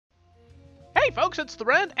Hey folks, it's the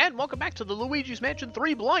Ren, and welcome back to the Luigi's Mansion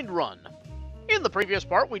 3 Blind Run. In the previous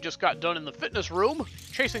part, we just got done in the fitness room,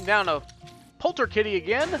 chasing down a polterkitty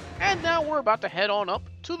again, and now we're about to head on up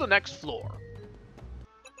to the next floor.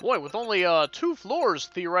 Boy, with only 2 floors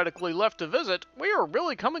theoretically left to visit, we are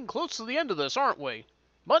really coming close to the end of this, aren't we?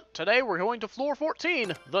 But today we're going to floor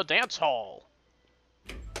 14, the dance hall.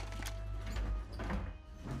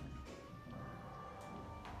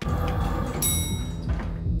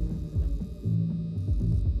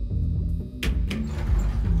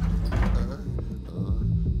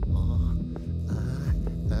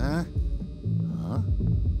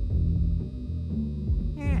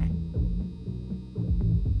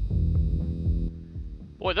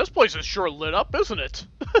 Boy, this place is sure lit up, isn't it?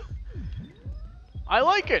 I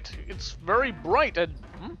like it. It's very bright and...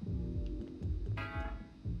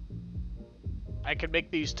 I can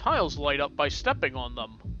make these tiles light up by stepping on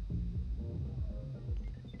them.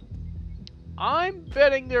 I'm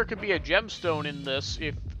betting there could be a gemstone in this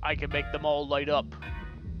if I can make them all light up.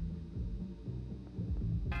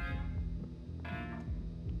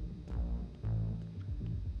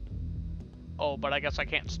 Oh, but I guess I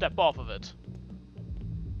can't step off of it.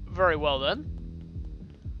 Very well, then.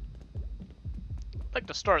 I'd like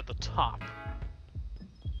to start at the top.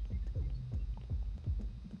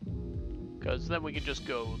 Because then we can just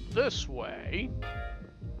go this way.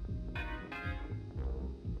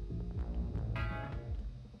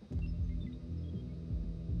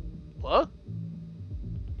 What?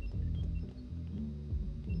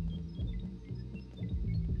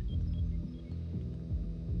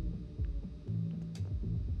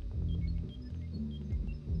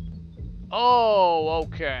 Oh,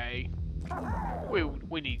 okay.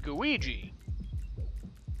 We need Luigi.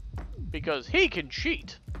 Because he can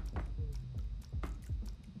cheat.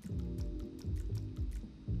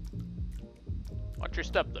 Watch your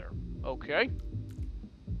step there. Okay.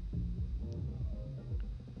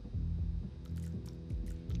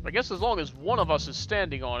 I guess as long as one of us is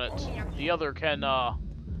standing on it, the other can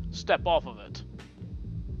step off of it.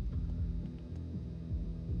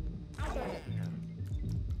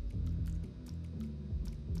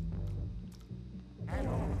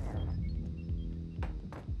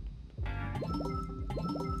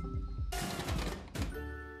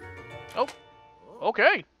 Oh,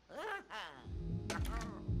 okay.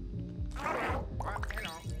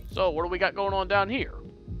 So, what do we got going on down here?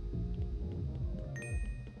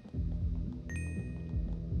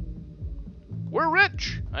 We're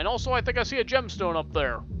rich! And also, I think I see a gemstone up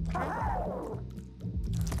there.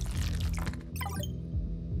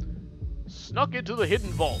 Snuck into the hidden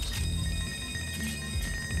vault.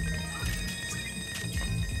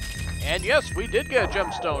 And yes, we did get a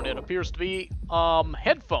gemstone. It appears to be,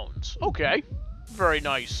 headphones. Okay. Very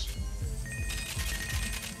nice.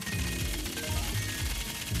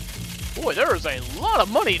 Boy, there is a lot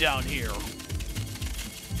of money down here.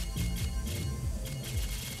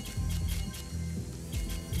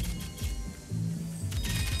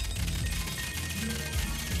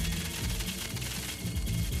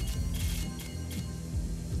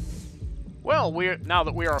 Well, now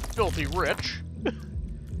that we are filthy rich.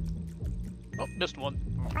 Oh, missed one.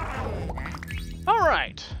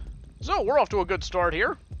 Alright. So, we're off to a good start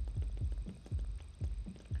here.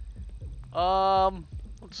 Let's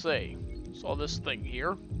see. Saw this thing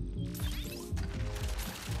here.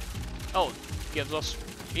 Oh, gives us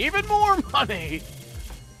even more money!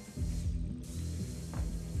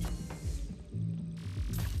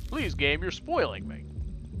 Please, game, you're spoiling me.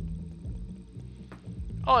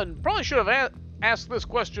 Oh, and probably should have asked this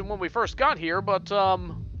question when we first got here, but,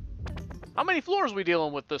 how many floors are we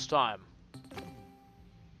dealing with this time?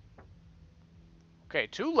 Okay,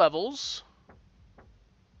 2 levels.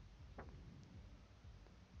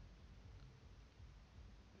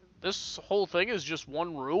 This whole thing is just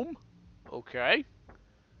one room? Okay.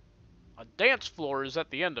 A dance floor is at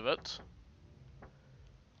the end of it.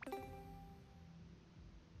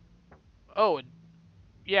 Oh, and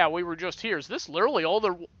yeah, we were just here. Is this literally all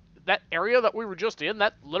that area that we were just in?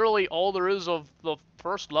 That literally all there is of the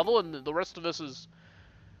first level, and the rest of this is...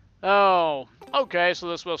 Oh, okay, so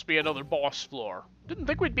this must be another boss floor. Didn't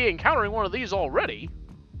think we'd be encountering one of these already.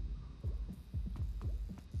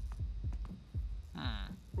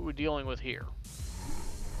 What are we dealing with here?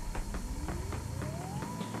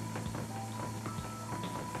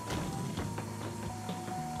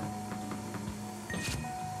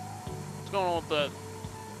 What's going on with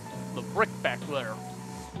the brick back there?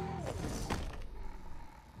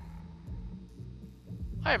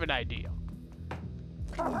 I have an idea.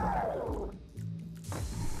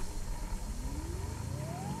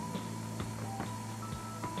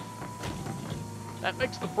 That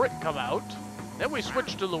makes the brick come out. Then we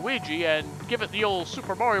switch to Luigi and give it the old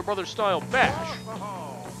Super Mario Brothers style bash.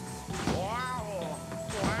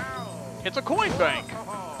 It's a coin bank.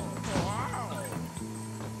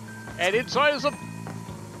 And inside is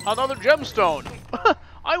another gemstone.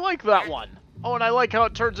 I like that one. Oh, and I like how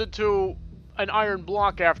it turns into an iron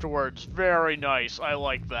block afterwards. Very nice. I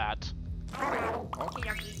like that.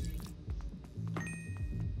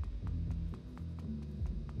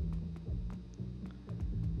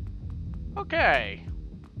 Okay.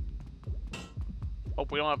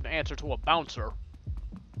 Hope we don't have to answer to a bouncer.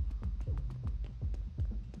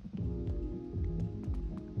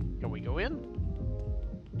 Can we go in?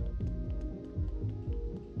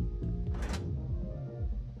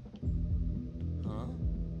 Huh?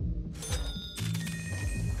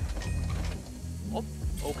 Oh,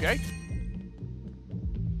 okay.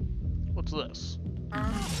 What's this?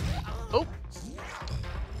 Oh.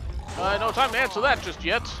 No time to answer that just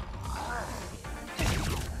yet.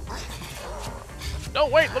 No,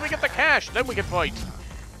 wait, let me get the cash, then we can fight.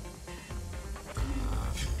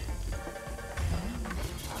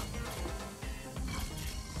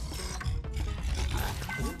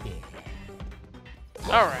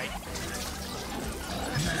 Alright.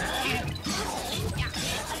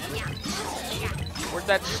 Where'd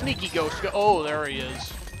that sneaky ghost go? Oh, there he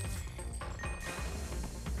is.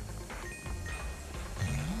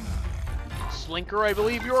 Slinker, I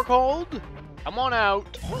believe you're called? Come on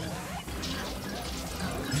out.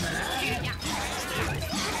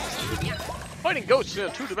 Fighting ghosts in a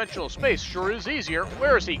two-dimensional space sure is easier.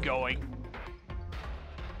 Where is he going?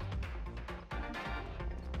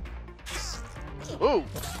 Ooh.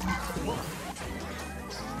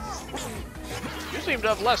 You seem to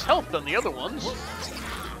have less health than the other ones.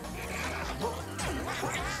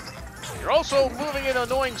 You're also moving in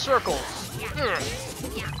annoying circles. Ugh.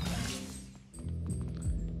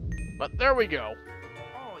 But there we go.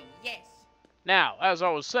 Oh, yes. Now, as I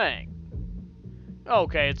was saying.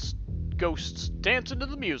 Okay, it's ghosts dancing to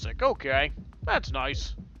the music. Okay, that's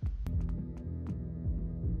nice.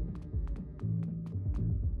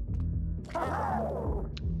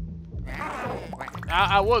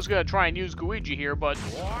 I was gonna try and use Luigi here, but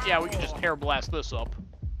yeah, we can just hair blast this up.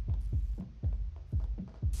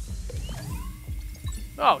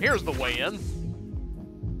 Oh, here's the way in.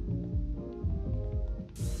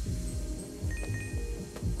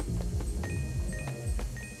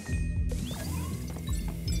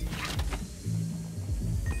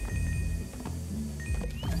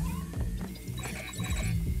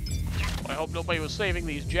 I hope nobody was saving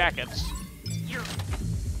these jackets.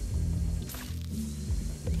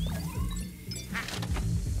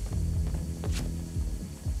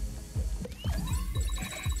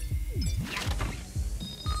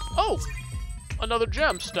 Oh! Another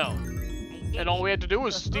gemstone. And all we had to do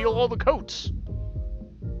was steal all the coats.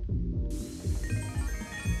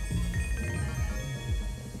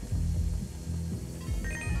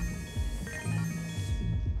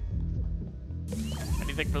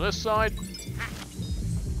 Anything for this side?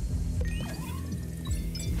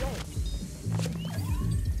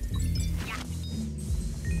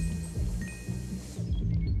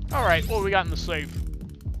 Alright, what do we got in the safe?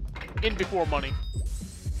 In before money.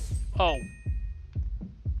 Oh.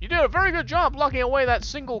 You did a very good job locking away that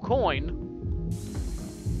single coin.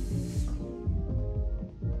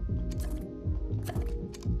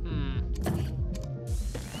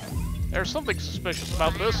 There's something suspicious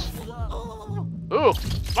about this. Ooh,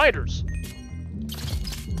 spiders.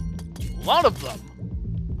 A lot of them.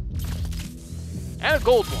 And a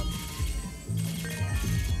gold one.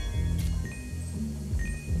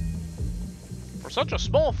 For such a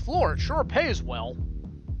small floor, it sure pays well.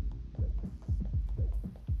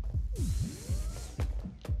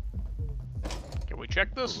 Can we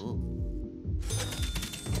check this?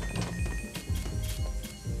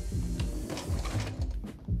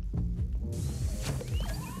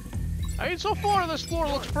 I mean, so far this floor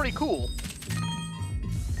looks pretty cool.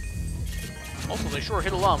 Also, they sure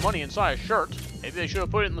hid a lot of money inside a shirt. Maybe they should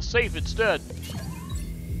have put it in the safe instead.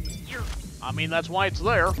 I mean, that's why it's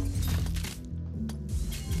there.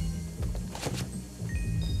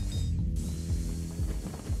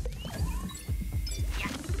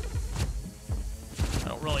 I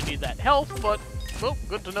don't really need that health, but, well,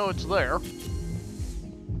 good to know it's there.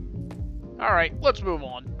 Alright, let's move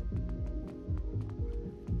on.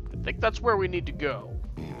 I think that's where we need to go.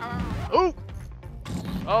 Ooh!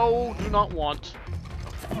 Oh, do not want.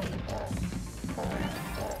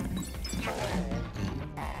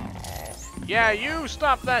 Yeah, you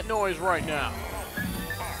stop that noise right now.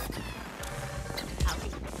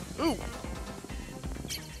 Ooh!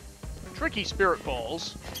 Tricky spirit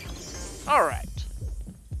balls. Alright.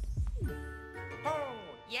 Oh,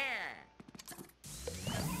 yeah.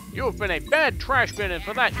 You have been a bad trash bin, and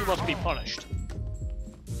for that you must be punished.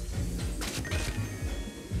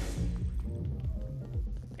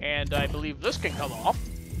 And I believe this can come off.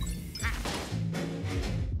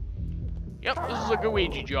 Yep, this is a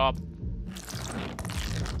Luigi job.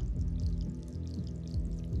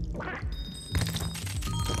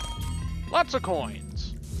 Lots of coins.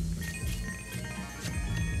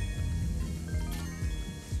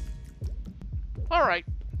 Alright,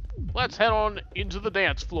 let's head on into the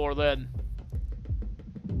dance floor then.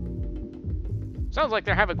 Sounds like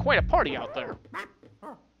they're having quite a party out there.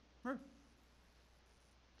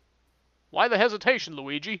 Why the hesitation,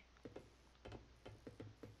 Luigi?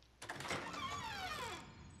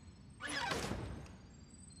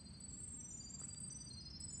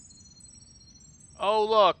 Oh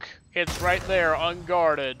look, it's right there,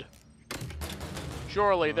 unguarded.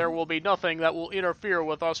 Surely there will be nothing that will interfere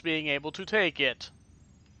with us being able to take it.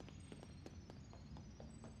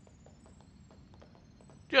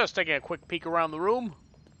 Just taking a quick peek around the room.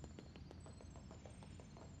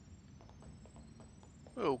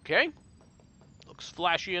 Okay. Looks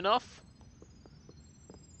flashy enough.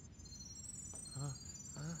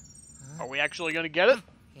 Are we actually gonna get it?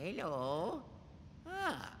 Hello.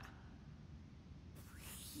 Ah.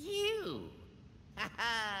 You.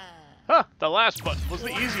 Huh, the last button was the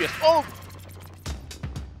easiest. Oh!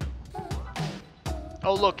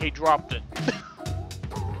 Oh look, he dropped it.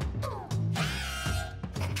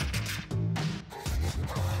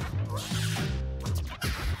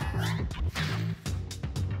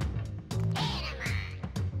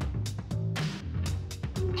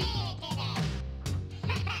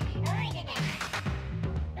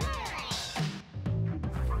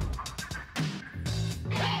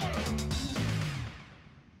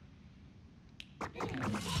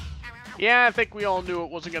 Yeah, I think we all knew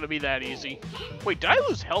it wasn't going to be that easy. Wait, did I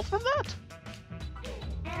lose health from that?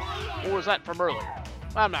 Or was that from earlier?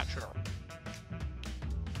 I'm not sure.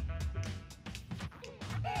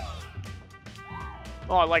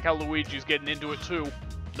 Oh, I like how Luigi's getting into it too.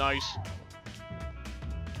 Nice.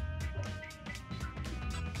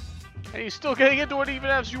 And he's still getting into it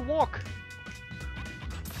even as you walk.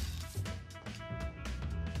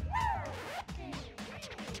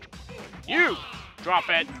 You! Drop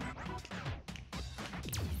it!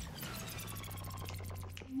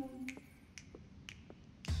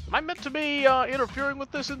 Am I meant to be interfering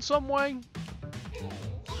with this in some way?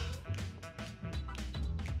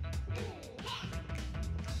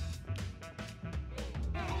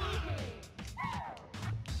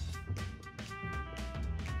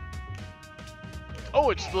 Oh,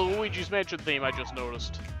 it's the Luigi's Mansion theme I just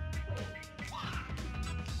noticed.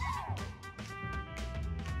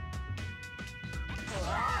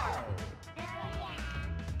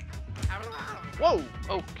 Whoa,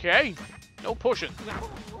 okay. No pushing.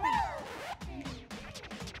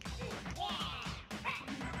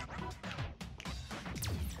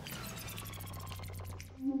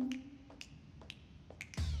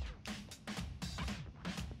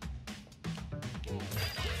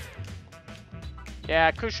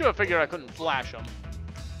 Yeah, I should have figured I couldn't flash him.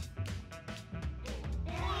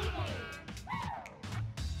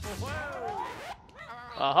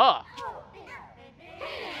 Aha!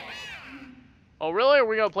 Oh, really? Are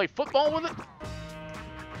we gonna play football with it?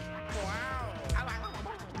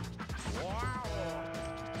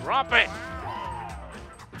 Drop it!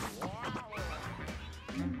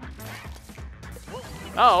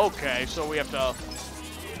 Oh, okay, so we have to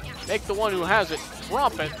make the one who has it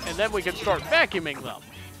drop it, and then we can start vacuuming them.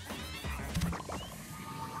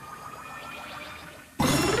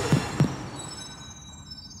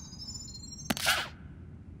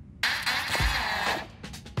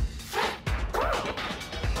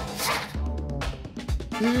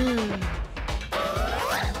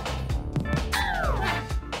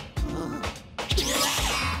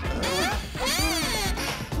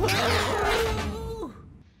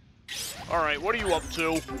 Alright, what are you up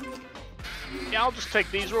to? Yeah, I'll just take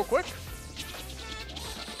these real quick.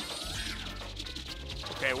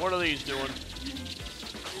 Okay, what are these doing?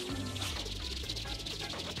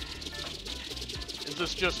 Is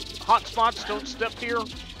this just hot spots, don't step here?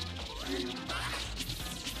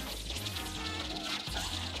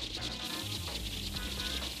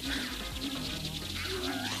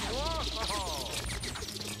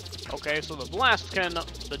 Okay, so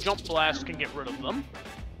the jump blast can get rid of them.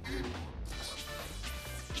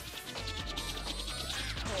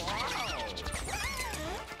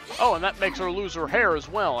 Oh, and that makes her lose her hair as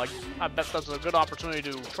well. I bet that's a good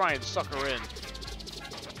opportunity to try and suck her in.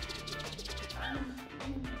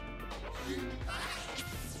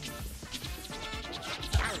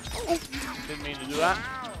 Didn't mean to do that.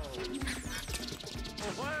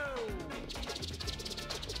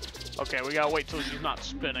 Okay, we gotta wait till she's not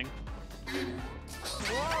spinning.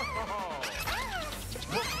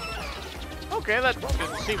 Okay, that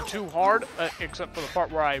didn't seem too hard, except for the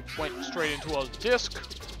part where I went straight into a disc.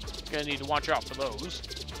 Gonna need to watch out for those.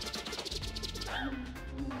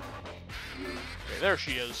 Okay, there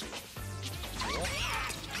she is.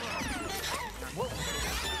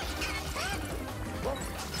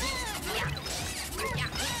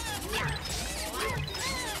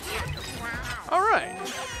 All right.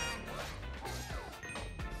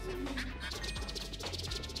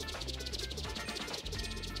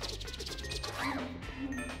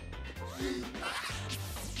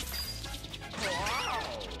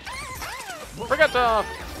 Forgot to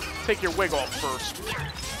take your wig off first.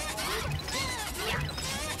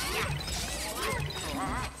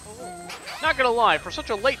 Not gonna lie, for such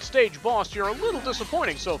a late stage boss, you're a little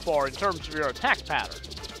disappointing so far in terms of your attack pattern.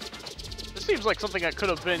 This seems like something that could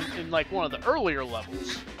have been in like one of the earlier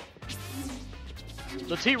levels.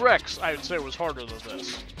 The T-Rex, I would say, was harder than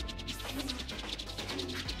this.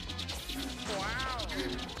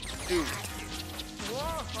 Dude.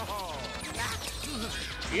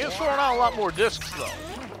 He is throwing out a lot more discs, though.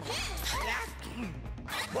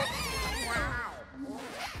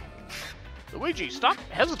 Luigi, stop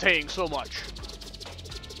hesitating so much.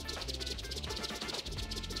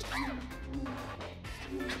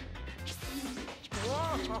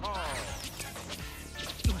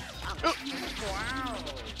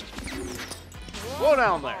 Slow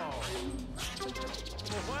down there.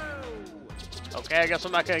 Okay, I guess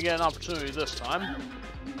I'm not gonna get an opportunity this time.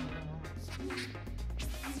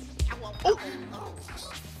 Oh!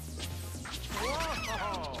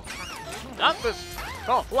 Not this.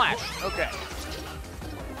 Oh, flash. Okay.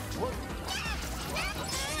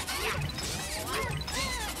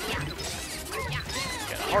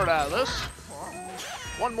 Get a heart out of this.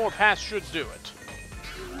 One more pass should do it.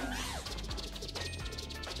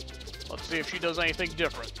 Let's see if she does anything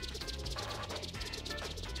different.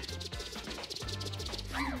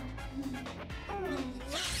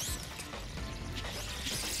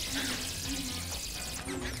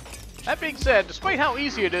 That being said, despite how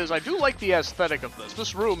easy it is, I do like the aesthetic of this.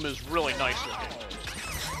 This room is really nice looking.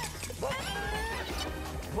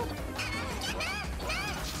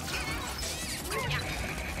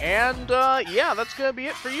 And, yeah, that's gonna be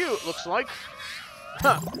it for you, it looks like.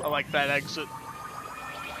 Huh, I like that exit.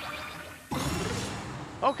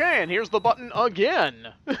 Okay, and here's the button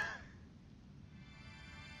again.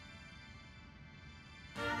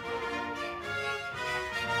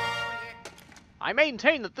 I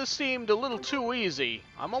maintain that this seemed a little too easy.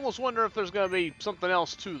 I'm almost wondering if there's gonna be something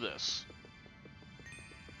else to this.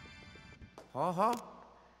 Oh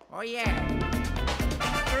yeah.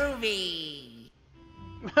 Groovy.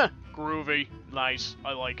 Groovy. Nice.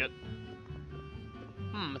 I like it.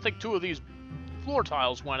 I think 2 of these floor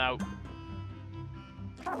tiles went out.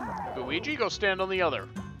 Luigi, go stand on the other.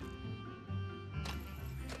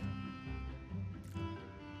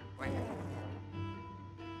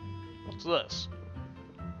 What's this?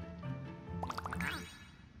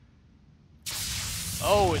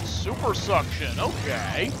 Oh, it's super suction.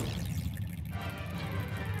 Okay.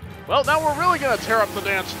 Well, now we're really gonna tear up the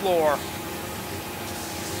dance floor.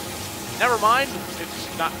 Never mind,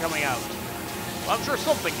 it's not coming out. Well, I'm sure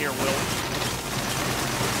something here will.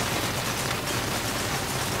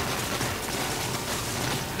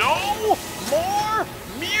 No more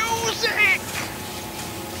music!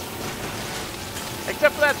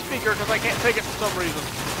 Except for that speaker, because I can't take it for some reason.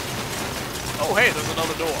 Oh, hey, there's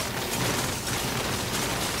another door.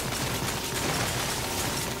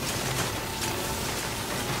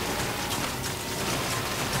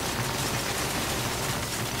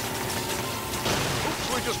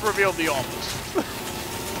 Oops, we just revealed the office.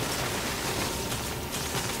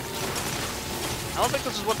 I don't think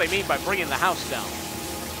this is what they mean by bringing the house down.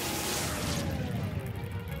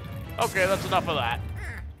 Okay, that's enough of that.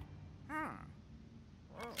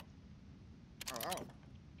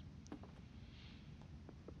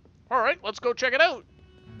 Alright, let's go check it out.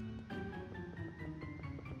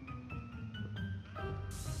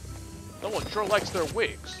 No one sure likes their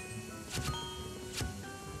wigs.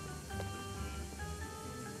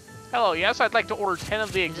 Hello, yes, I'd like to order 10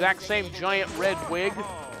 of the exact same giant red wig.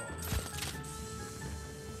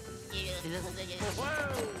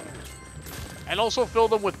 And also fill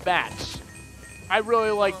them with bats. I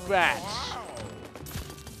really like bats.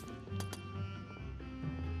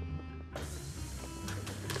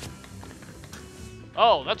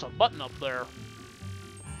 Oh, that's a button up there.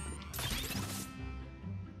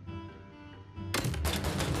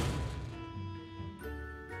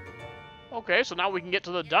 Okay, so now we can get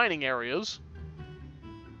to the dining areas.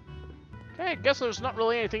 Okay, I guess there's not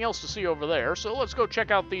really anything else to see over there, so let's go check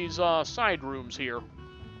out these side rooms here.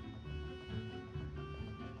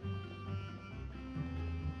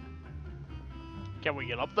 Can we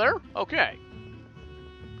get up there? Okay.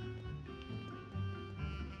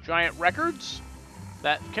 Giant records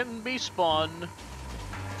that can be spun.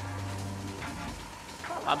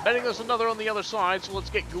 I'm betting there's another on the other side, so let's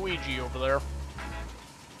get Luigi over there.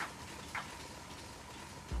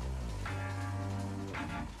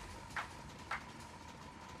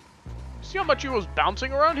 See how much he was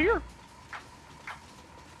bouncing around here?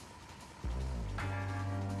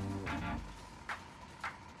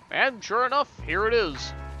 And sure enough, here it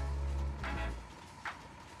is.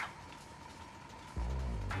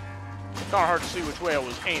 Kind of hard to see which way I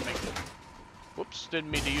was aiming. Whoops, didn't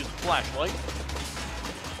mean to use the flashlight.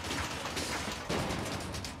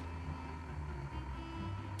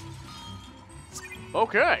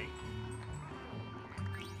 Okay.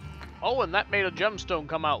 Oh, and that made a gemstone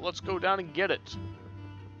come out. Let's go down and get it.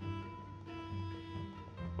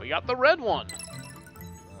 We got the red one.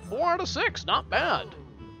 4 out of 6, not bad.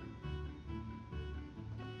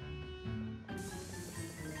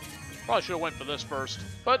 Probably should have went for this first,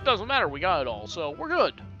 but it doesn't matter, we got it all, so we're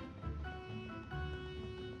good.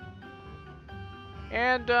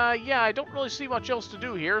 And, yeah, I don't really see much else to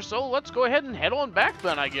do here, so let's go ahead and head on back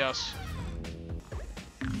then, I guess.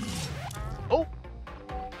 Oh!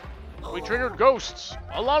 We triggered ghosts.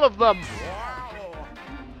 A lot of them.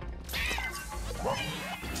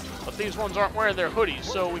 But these ones aren't wearing their hoodies,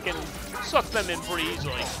 so we can suck them in pretty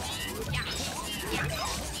easily.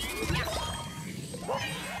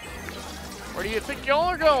 Where do you think y'all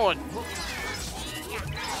are going?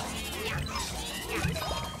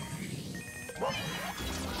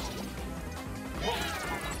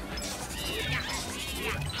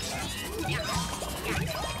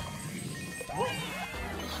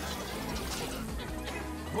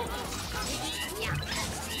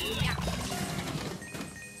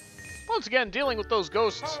 Once again, dealing with those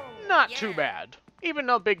ghosts, not too bad. Even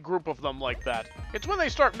a big group of them like that. It's when they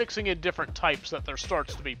start mixing in different types that there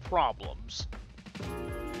starts to be problems.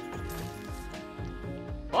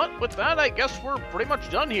 But with that, I guess we're pretty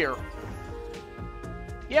much done here.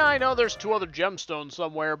 Yeah, I know there's 2 other gemstones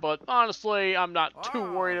somewhere, but honestly, I'm not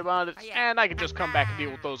too worried about it, and I can just come back and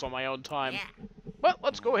deal with those on my own time. But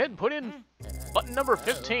let's go ahead and put in button number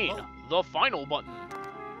 15, the final button.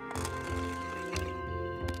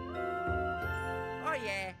 Oh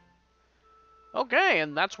yeah. Okay,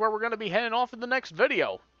 and that's where we're going to be heading off in the next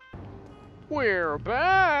video. We're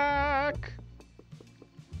back!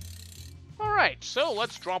 Alright, so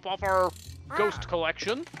let's drop off our ghost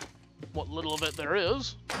collection. What little of it there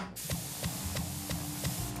is.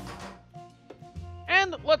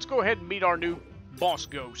 And let's go ahead and meet our new boss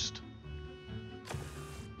ghost.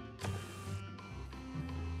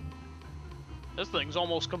 This thing's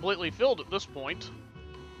almost completely filled at this point.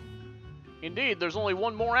 Indeed, there's only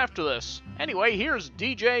one more after this. Anyway, here's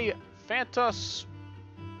DJ Phantasmagor...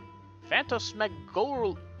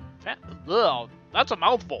 Ugh, that's a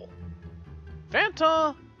mouthful.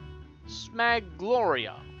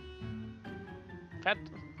 Phantasmagloria.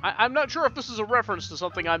 I'm not sure if this is a reference to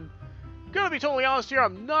something. I'm gonna be totally honest here.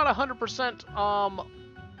 I'm not 100%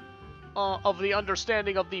 of the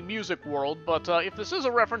understanding of the music world, but if this is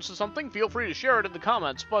a reference to something, feel free to share it in the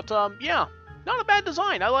comments. But yeah, not a bad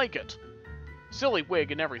design. I like it. Silly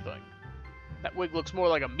wig and everything. That wig looks more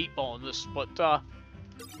like a meatball in this, but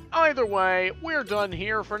either way, we're done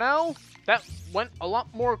here for now. That went a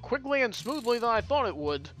lot more quickly and smoothly than I thought it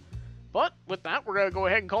would. But with that, we're going to go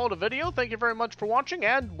ahead and call it a video. Thank you very much for watching,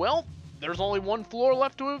 and, well, there's only one floor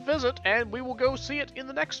left to visit, and we will go see it in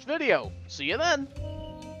the next video. See you then!